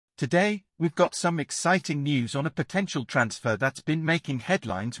Today, we've got some exciting news on a potential transfer that's been making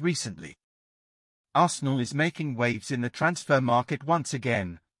headlines recently. Arsenal is making waves in the transfer market once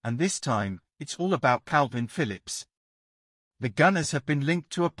again, and this time, it's all about Kalvin Phillips. The Gunners have been linked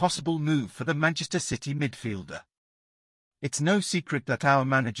to a possible move for the Manchester City midfielder. It's no secret that our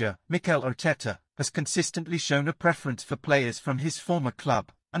manager, Mikel Arteta, has consistently shown a preference for players from his former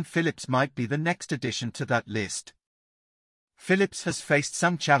club, and Phillips might be the next addition to that list. Phillips has faced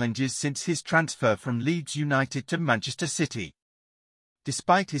some challenges since his transfer from Leeds United to Manchester City.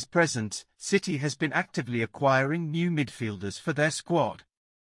 Despite his presence, City has been actively acquiring new midfielders for their squad.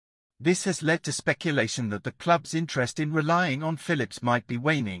 This has led to speculation that the club's interest in relying on Phillips might be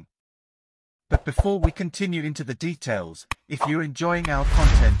waning. But before we continue into the details, if you're enjoying our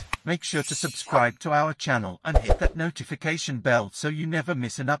content, make sure to subscribe to our channel and hit that notification bell so you never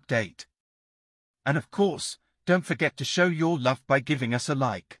miss an update. And of course, don't forget to show your love by giving us a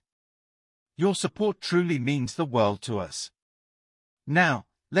like. Your support truly means the world to us. Now,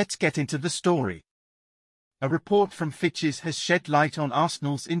 let's get into the story. A report from Fitches has shed light on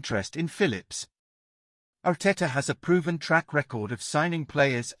Arsenal's interest in Phillips. Arteta has a proven track record of signing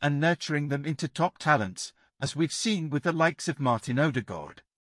players and nurturing them into top talents, as we've seen with the likes of Martin Odegaard.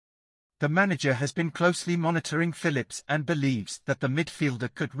 The manager has been closely monitoring Phillips and believes that the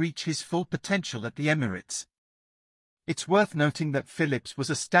midfielder could reach his full potential at the Emirates. It's worth noting that Phillips was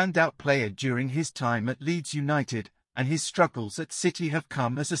a standout player during his time at Leeds United, and his struggles at City have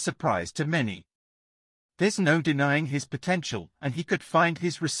come as a surprise to many. There's no denying his potential, and he could find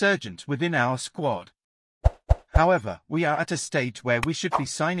his resurgence within our squad. However, we are at a stage where we should be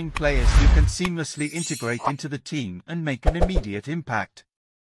signing players who can seamlessly integrate into the team and make an immediate impact.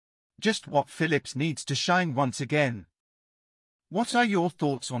 Just what Phillips needs to shine once again. What are your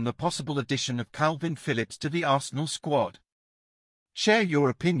thoughts on the possible addition of Kalvin Phillips to the Arsenal squad? Share your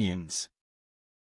opinions.